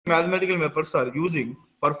mathematical methods are using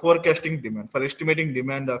for forecasting demand, for estimating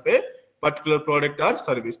demand of a particular product or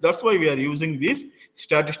service. That's why we are using this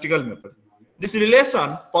statistical method. This relies on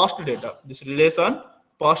past data. This relies on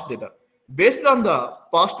past data. Based on the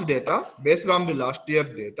past data, based on the last year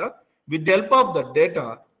data, with the help of the data,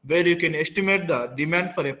 where you can estimate the demand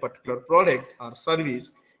for a particular product or service,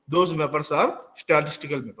 those methods are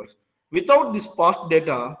statistical methods. Without this past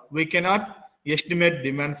data, we cannot estimate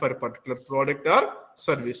demand for a particular product or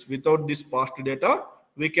service. Without this past data,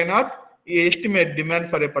 we cannot estimate demand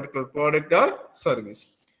for a particular product or service.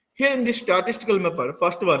 Here in this statistical method,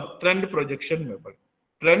 first one, trend projection method.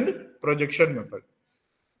 Trend projection method.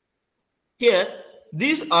 Here,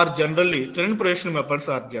 these are generally, trend projection methods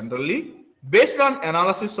are generally based on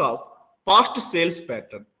analysis of past sales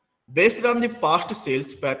pattern. Based on the past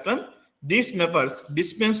sales pattern, these methods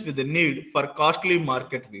dispense with the need for costly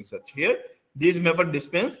market research. Here, these methods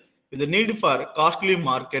dispense with the need for costly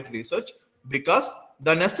market research because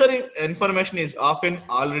the necessary information is often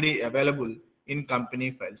already available in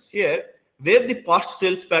company files. Here, where the past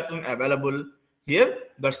sales pattern available, here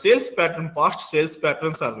the sales pattern, past sales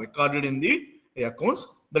patterns are recorded in the accounts.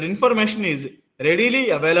 That information is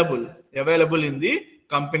readily available in the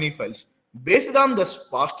company files. Based on the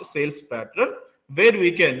past sales pattern, where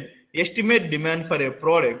we can estimate demand for a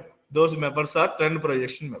product, those methods are trend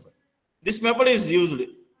projection method. This method is used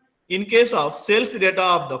in case of sales data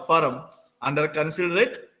of the firm under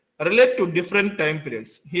considerate relate to different time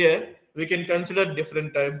periods. Here, we can consider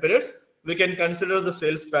different time periods. We can consider the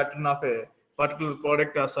sales pattern of a particular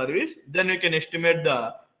product or service. Then we can estimate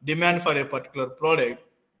the demand for a particular product.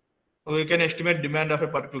 We can estimate demand of a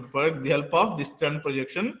particular product with the help of this trend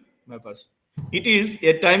projection methods. It is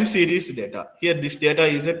a time series data. Here, this data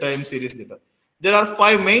is a time series data. There are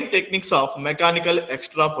 5 main techniques of mechanical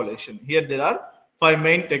extrapolation. Here, there are 5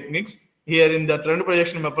 main techniques. Here in the trend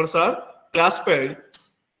projection methods are classified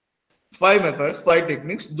 5 methods, 5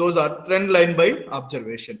 techniques. Those are trend line by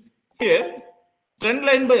observation. Here, trend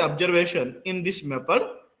line by observation in this method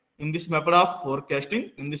of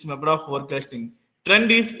forecasting,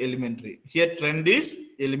 trend is elementary. Here, trend is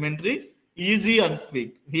elementary, easy and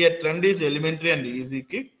quick. Here, trend is elementary and easy,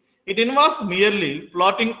 quick. It involves merely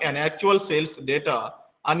plotting an actual sales data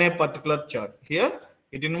on a particular chart. Here,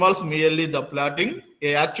 it involves merely the plotting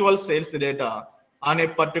a actual sales data on a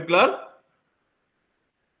particular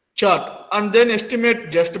chart and then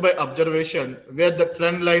estimate just by observation where the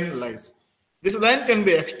trend line lies. This line can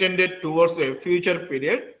be extended towards a future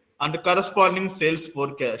period and the corresponding sales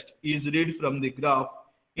forecast is read from the graph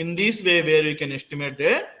in this way where we can estimate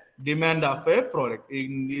a demand of a product.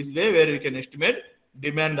 In this way where we can estimate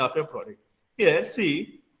demand of a product. Here,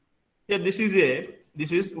 see, here this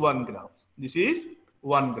is one graph. This is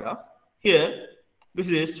one graph. Here, this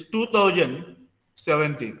is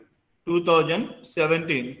 2017.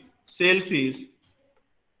 2017 sales is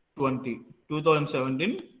 20.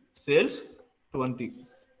 2017 sales 20.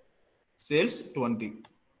 Sales 20.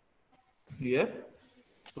 Here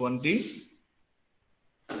 20,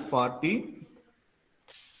 40,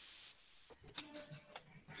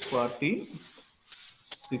 40,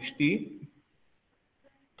 60,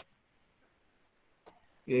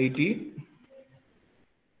 80,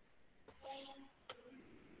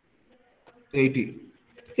 80.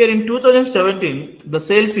 Here in 2017, the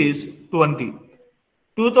sales is 20.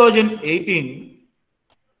 2018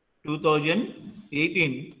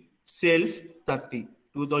 sales 30.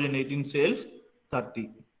 2018 sales 30.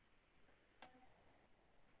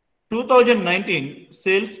 2019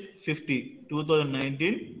 sales 50.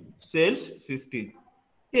 2019 sales 15.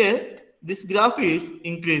 Here, this graph is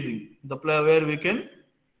increasing. The where we can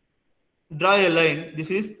draw a line, this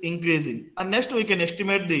is increasing. And next we can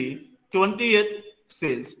estimate the 20th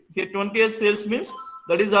sales. Here 20th sales means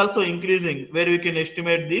that is also increasing where we can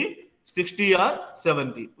estimate the 60 or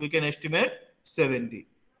 70. We can estimate 70.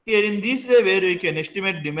 Here in this way where we can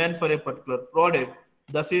estimate demand for a particular product,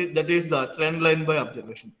 that is the trend line by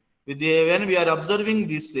observation. When we are observing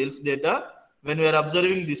this sales data, where we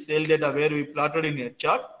plotted in a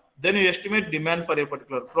chart, then we estimate demand for a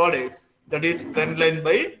particular product, that is trend line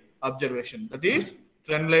by observation. That is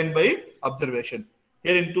trend line by observation.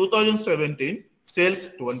 Here in 2017,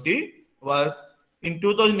 sales 20, while in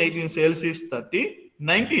 2018 sales is 30,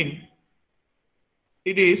 19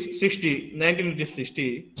 it is 60, 19 it is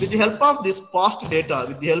 60. With the help of this past data,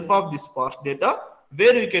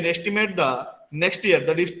 where we can estimate the next year,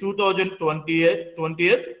 that is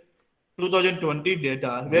 2020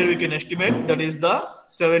 data, where we can estimate that is the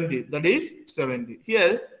 70,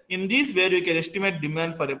 Here, in this where we can estimate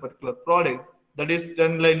demand for a particular product, that is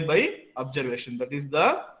trend line by observation. That is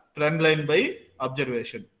the trend line by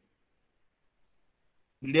observation.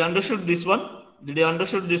 Did you understood this one? Did you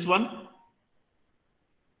understood this one?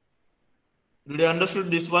 Did you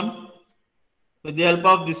understood this one? With the help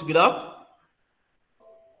of this graph.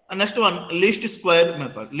 And next one, least square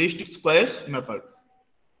method. Least squares method.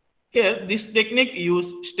 Here, this technique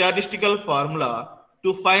use statistical formula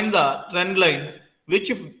to find the trend line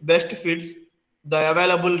which best fits the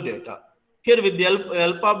available data. Here, with the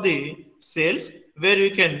help of the sales, where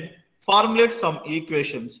we can formulate some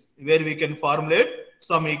equations,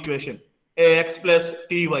 Ax plus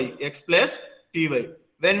ty, x plus ty.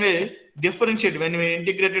 When we differentiate, when we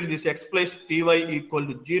integrated this x plus ty equal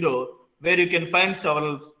to 0, where you can find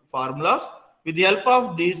several formulas. With the help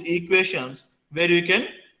of these equations, where we can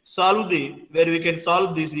solve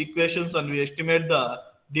these equations and we estimate the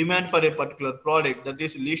demand for a particular product, that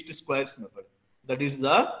is least squares method. That is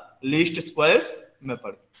the least squares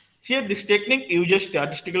method. Here, this technique uses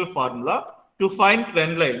statistical formula to find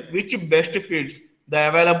trend line which best fits the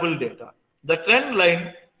available data. The trend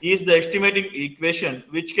line is the estimating equation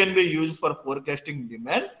which can be used for forecasting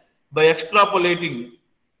demand by extrapolating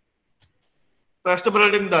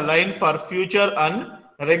the line for future and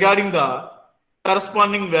regarding the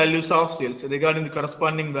corresponding values of sales. Regarding the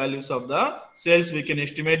corresponding values of the sales, we can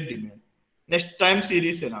estimate demand. Next, time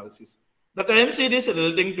series analysis. The time series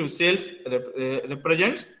relating to sales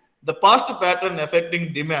represents the past pattern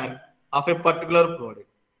affecting demand of a particular product.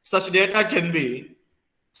 Such data can be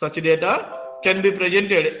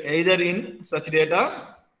presented either in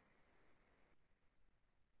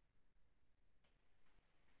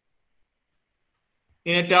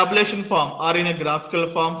in a tabulation form or in a graphical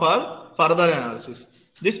form for further analysis.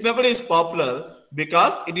 This method is popular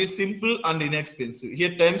because it is simple and inexpensive.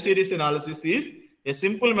 Here, time series analysis is a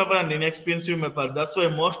simple method and inexpensive method. That's why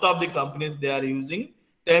most of the companies, they are using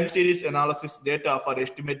time series analysis data for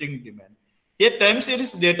estimating demand. Here, time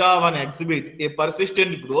series data one exhibit a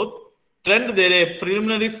persistent growth trend. There are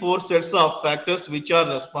preliminary 4 sets of factors which are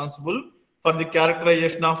responsible for the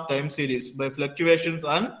characterization of time series by fluctuations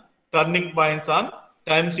and turning points on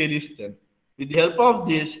time series trend. With the help of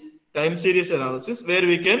this time series analysis, where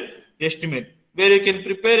we can estimate, where we can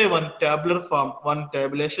prepare one tabular form, one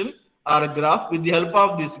tabulation or a graph. With the help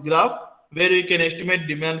of this graph, where we can estimate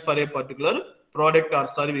demand for a particular product or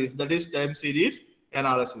service, that is time series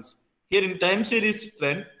analysis. Here in time series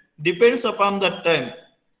trend depends upon the time,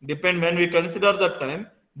 when we consider the time,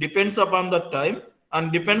 depends upon the time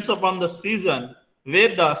and depends upon the season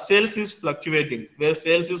where the sales is fluctuating,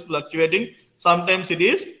 sometimes it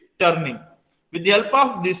is turning. With the help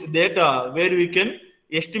of this data, where we can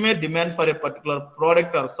estimate demand for a particular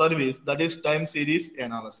product or service, that is time series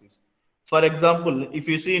analysis. For example, if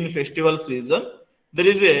you see in festival season, there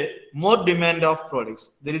is a more demand of products.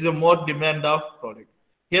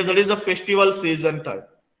 Here, that is a festival season type.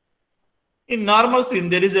 In normal season,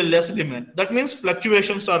 there is a less demand. That means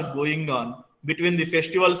fluctuations are going on between the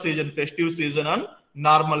festive season and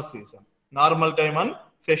normal season, normal time and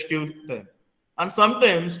festive time. And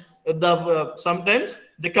sometimes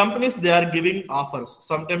the companies, they are giving offers.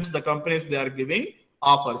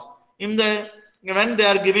 When they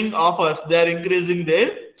are giving offers, they are increasing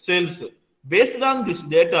their sales. Based on this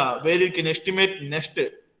data, where you can estimate next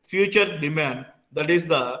future demand, that is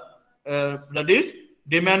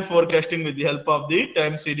demand forecasting with the help of the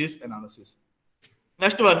time series analysis.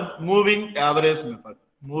 Next one, moving average method.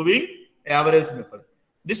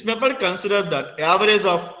 This method considers that average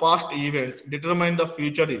of past events determine the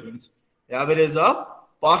future events.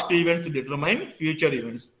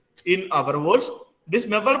 In other words, this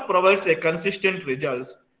method provides a consistent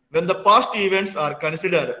results when the past events are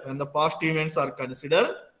consistent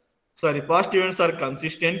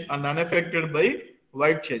and unaffected by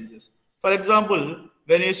wide changes. For example,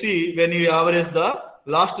 when you average the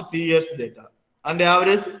last 3 years data and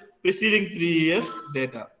average preceding 3 years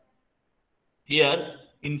data. Here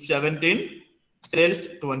in 17 sales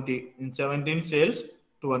 20,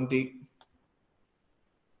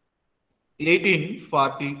 18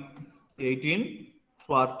 40,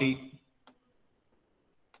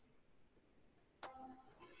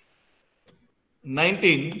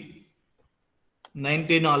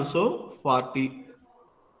 19 also 40,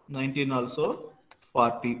 19 also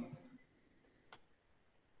 40.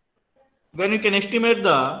 When you can estimate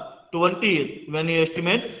the 20, when you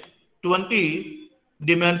estimate 20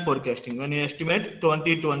 demand forecasting,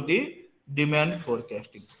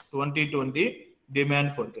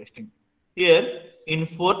 Here in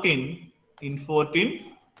 14,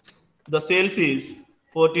 the sales is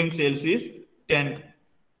 10.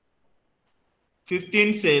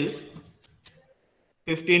 15 sales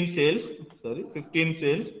 15.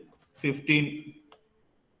 15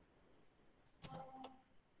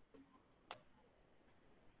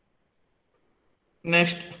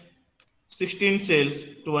 Next, 16 sales,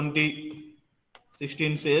 20.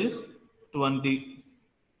 16 sales, 20.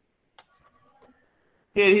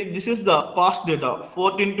 Here, this is the past data.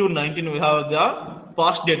 14 to 19, we have the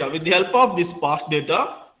past data. With the help of this past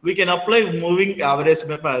data, we can apply moving average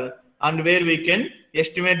method and where we can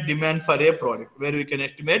estimate demand for a product.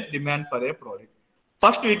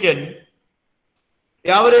 First, we can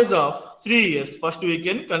average of 3 years. First, we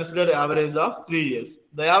can consider average of 3 years.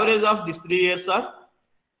 The average of these 3 years are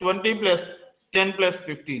 20 plus 10 plus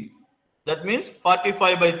 15. That means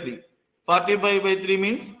 45 by 3. 45 by 3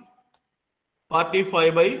 means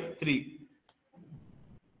 45 by 3.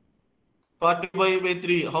 45 by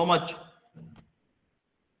 3, how much?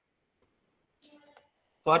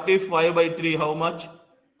 45 by 3, how much?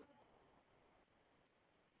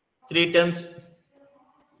 3 tens,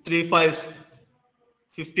 3 fives,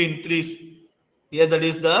 15 threes. Here that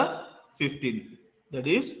is the 15. That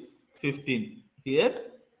is 15. Here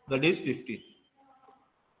that is 15.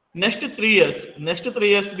 Next 3 years. Next 3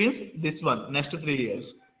 years means this one. Next 3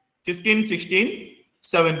 years. 15, 16,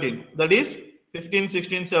 17. That is 15,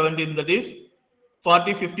 16, 17. That is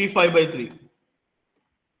 40, 55 by 3.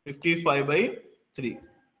 55 by 3.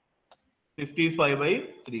 55 by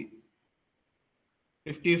 3.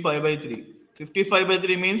 55 by 3. 55 by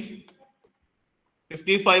 3 means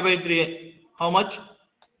 55 by 3. How much?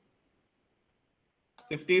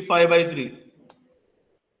 55 by 3.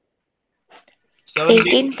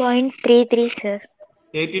 18.33, sir.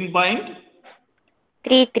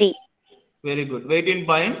 18.33. Very good.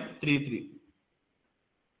 18.33.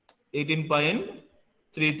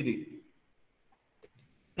 18.33.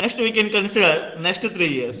 Next, we can consider next 3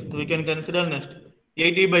 years. We can consider next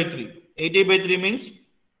 80 by 3. 80 by 3 means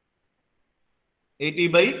 80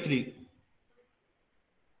 by 3.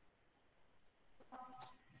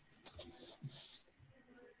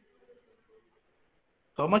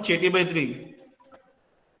 How much 80 by 3?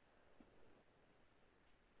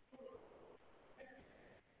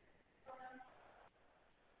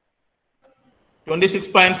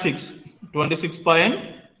 26.6.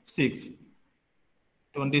 26.6.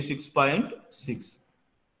 26.6.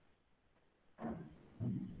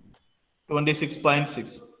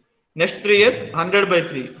 26.6. Next 3 years, 100 by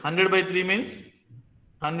 3. 100 by 3 means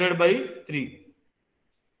 100 by 3.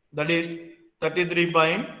 That is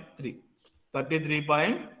 33.3.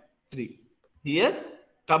 33.3. Here,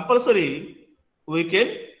 compulsory, we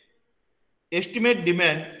can estimate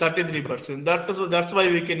demand 33%. That's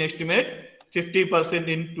why we can estimate 50%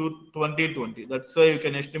 into 2020. That's why we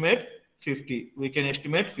can estimate 50. We can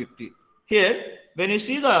estimate 50. Here, when you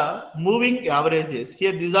see the moving averages,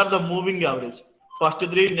 here these are the moving averages. First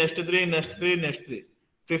 3, next 3, next 3, next 3.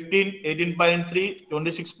 15, 18.3,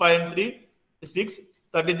 26.3, 6,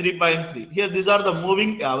 33.3. Here these are the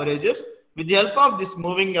moving averages. With the help of this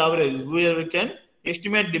moving average, we can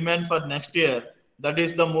estimate demand for next year. That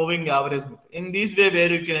is the moving average method. In this way,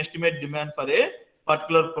 where you can estimate demand for a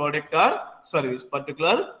particular product or service.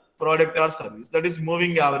 That is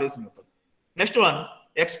moving average method. Next one,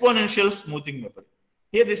 exponential smoothing method.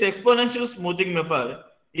 Here, this exponential smoothing method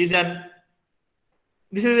is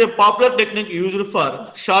this is a popular technique used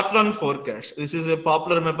for short-run forecast. This is a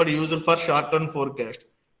popular method used for short-run forecast.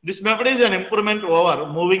 This method is an improvement over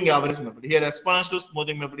moving average method. Here, exponential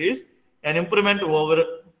smoothing method is an improvement over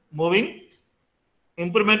moving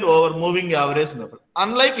average method.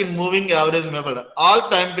 Unlike in moving average method, all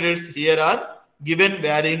time periods here are given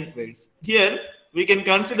varying weights. Here, we can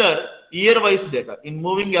consider year-wise data. In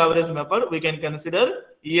moving average method, we can consider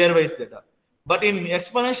year-wise data. But in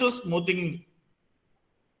exponential smoothing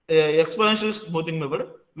method,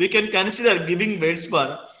 we can consider giving weights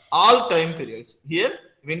for all time periods. Here,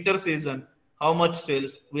 winter season, how much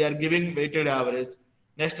sales, we are giving weighted average.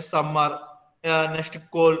 Next summer, next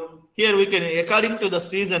cold. Here we can, according to the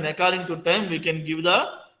season, according to time, we can give the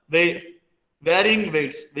varying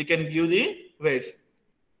weights. We can give the weights.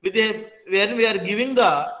 When we are giving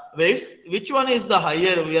the weights, which one is the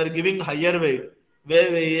higher? We are giving higher weight,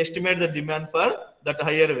 where we estimate the demand for that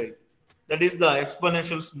higher weight. That is the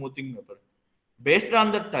exponential smoothing method. Based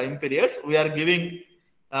on the time periods, we are giving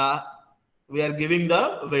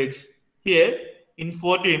the weights. Here in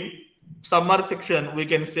 14 summer section, we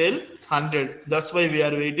can sell 100. That's why we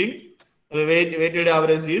are weighted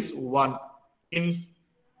average is 1. In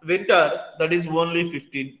winter, that is only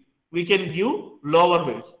 15. We can give lower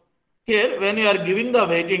weights. Here, when you are giving the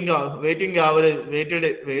weighted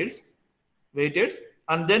weights,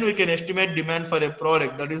 and then we can estimate demand for a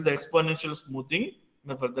product. That is the exponential smoothing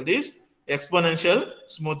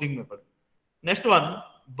method. Next one,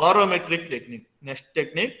 barometric technique. Next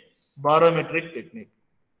technique, barometric technique.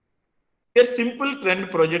 Here, simple trend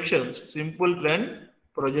projections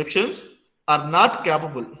are not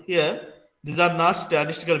capable. Here, these are not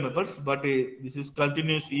statistical methods, but this is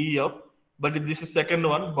continuous EF. But this is second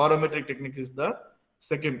one. Barometric technique is the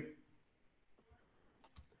second.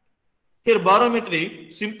 Here,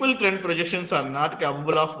 barometric simple trend projections are not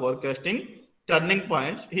capable of forecasting turning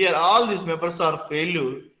points. Here, all these methods are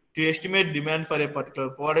failure to estimate demand for a particular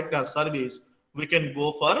product or service. We can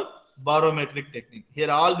go for barometric technique. Here,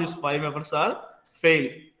 all these five methods are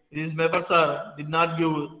fail. These methods are did not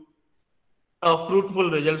give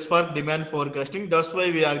fruitful results for demand forecasting. That's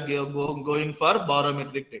why we are going for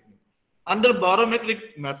barometric technique. Under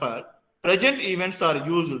barometric method, present events are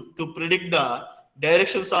used to predict the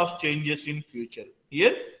directions of changes in future.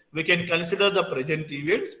 Here, we can consider the present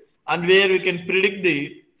events and where we can predict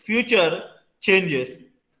the future changes.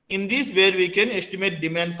 In this way, we can estimate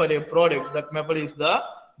demand for a product. That method is the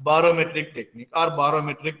barometric technique or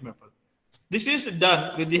barometric method. This is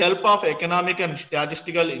done with the help of economic and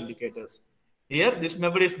statistical indicators. Here, this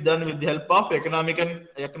method is done with the help of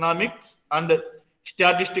economics and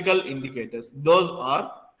statistical indicators. Those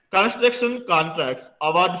are construction contracts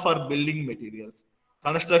award for building materials.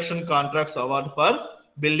 Construction contracts award for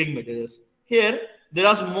building materials. Here, there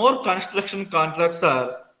are more construction contracts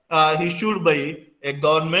are issued by a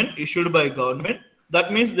government.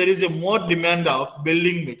 That means there is a more demand of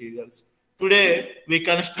building materials. Today, we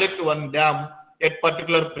construct one dam at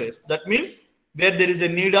particular place. That means where there is a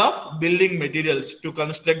need of building materials to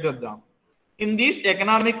construct the dam. In these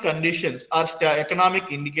economic conditions, or economic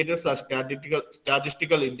indicators or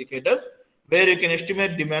statistical indicators, where you can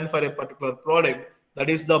estimate demand for a particular product, that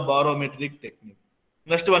is the barometric technique.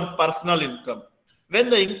 Next one, personal income. When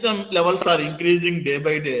the income levels are increasing day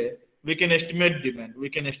by day, we can estimate demand.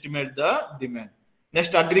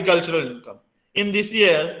 Next, agricultural income. In this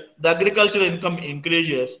year, the agricultural income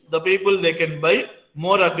increases. The people, they can buy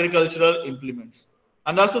more agricultural implements.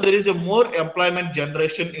 And also there is a more employment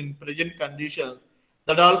generation in present conditions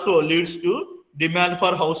that also leads to demand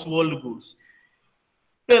for household goods.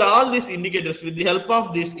 Here all these indicators, with the help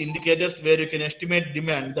of these indicators where you can estimate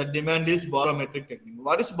demand, the demand is barometric technique.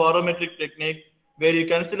 What is barometric technique? Where you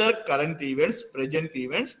consider current events, present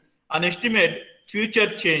events and estimate future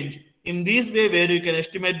change. In this way where you can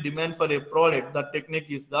estimate demand for a product, the technique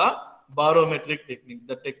is the barometric technique.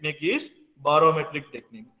 The technique is barometric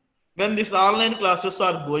technique. When these online classes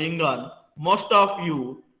are going on, most of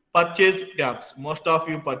you purchase tabs. Without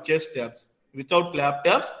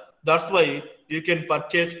laptops. That's why you can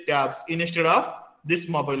purchase tabs instead of these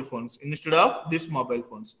mobile phones.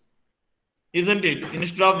 Isn't it?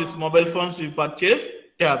 Instead of these mobile phones, you purchase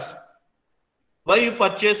tabs. Why you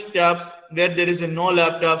purchase tabs where there is no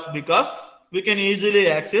laptops? Because we can easily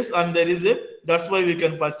access and that's why we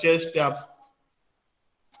can purchase tabs.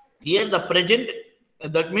 Here the present,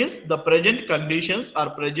 that means the present conditions or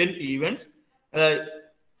present events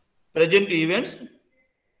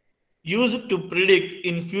used to predict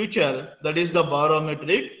in future, that is the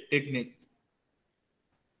barometric technique.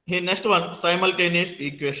 Here next one, simultaneous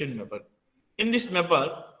equation method. In this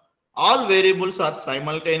method, all variables are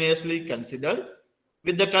simultaneously considered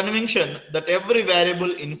with the convention that every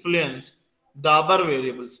variable influence the other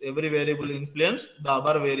variables.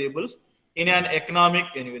 In an economic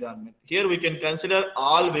environment. Here we can consider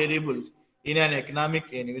all variables in an economic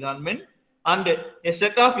environment and a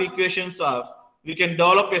set of equations we can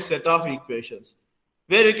develop a set of equations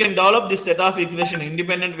where we can develop this set of equation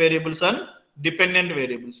independent variables and dependent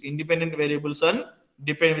variables. With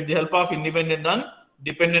the help of independent and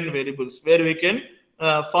dependent variables where we can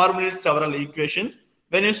formulate several equations.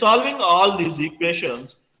 When you're solving all these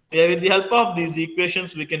equations, with the help of these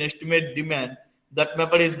equations, we can estimate demand. That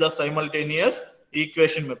method is the simultaneous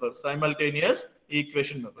equation method.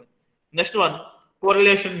 Next one,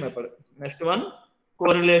 correlation method.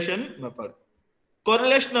 Correlation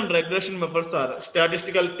and regression methods are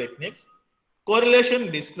statistical techniques.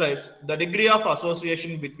 Correlation describes the degree of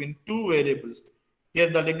association between two variables. Here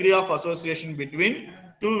the degree of association between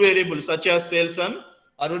two variables such as sales and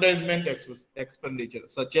advertisement expenditure.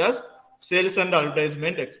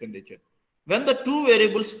 When the two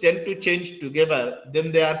variables tend to change together,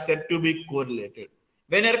 then they are said to be correlated.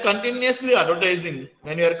 When you are continuously advertising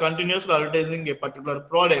a particular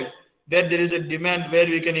product, there is a demand where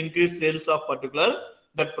we can increase sales of that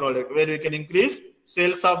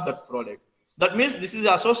product. That means this is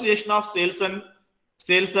the association of sales and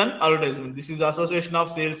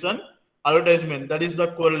advertisement. That is the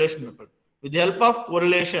correlation method. With the help of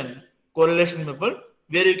correlation method,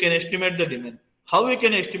 where you can estimate the demand. How we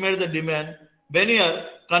can estimate the demand? When you are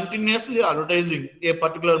continuously advertising a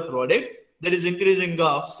particular product, there is increasing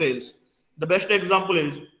of sales. The best example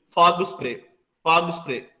is fog spray. Fog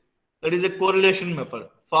spray. That is a correlation method.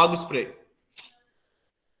 Fog spray.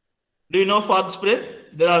 Do you know fog spray?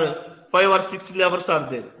 There are 5 or 6 flavors are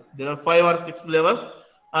there. There are 5 or 6 flavors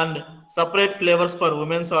and separate flavors for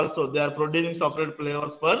women's also. They are producing separate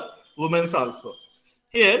flavors for women's also.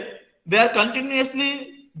 Here, they are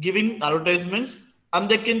continuously giving advertisements and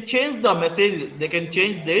they can change the message. They can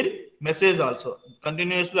change their message also.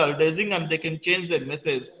 Continuously advertising and they can change their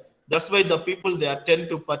message. That's why the people they are tend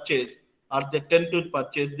to purchase or they tend to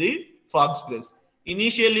purchase the fog sprays.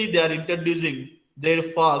 Initially, they are introducing their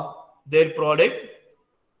fog, their product.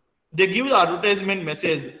 They give the advertisement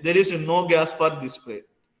message there is no gas for this spray.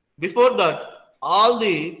 Before that, all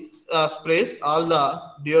the sprays, all the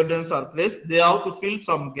deodorants are placed. They have to fill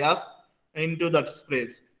some gas into that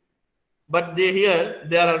sprays. But they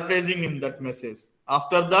are advertising in that message.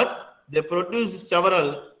 After that, they produce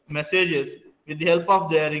several messages with the help of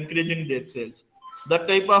they are increasing their sales. That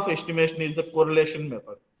type of estimation is the correlation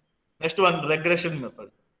method. Next one, regression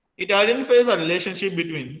method. It identifies a relationship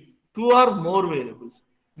between two or more variables.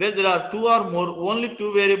 Where there are two or more, only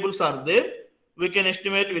two variables are there, we can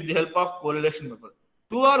estimate with the help of correlation method.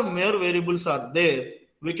 Two or more variables are there,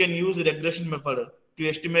 we can use regression method to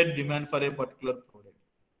estimate demand for a particular product.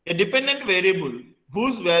 A dependent variable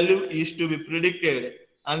whose value is to be predicted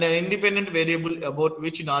and an independent variable about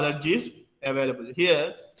which knowledge is available.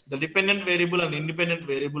 Here, the dependent variable and independent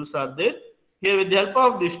variables are there. Here, with the help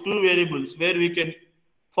of these two variables, where we can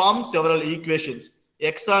form several equations,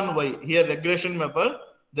 x and y. Here, regression method,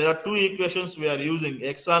 there are two equations we are using,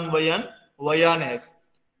 x on y and y on x.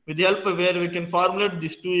 With the help of where we can formulate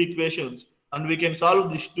these two equations and we can solve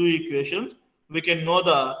these two equations, we can know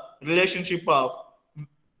the relationship of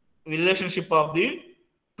the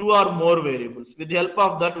two or more variables. With the help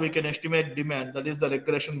of that, we can estimate demand. That is the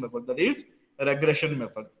regression method.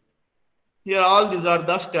 Here, all these are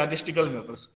the statistical methods.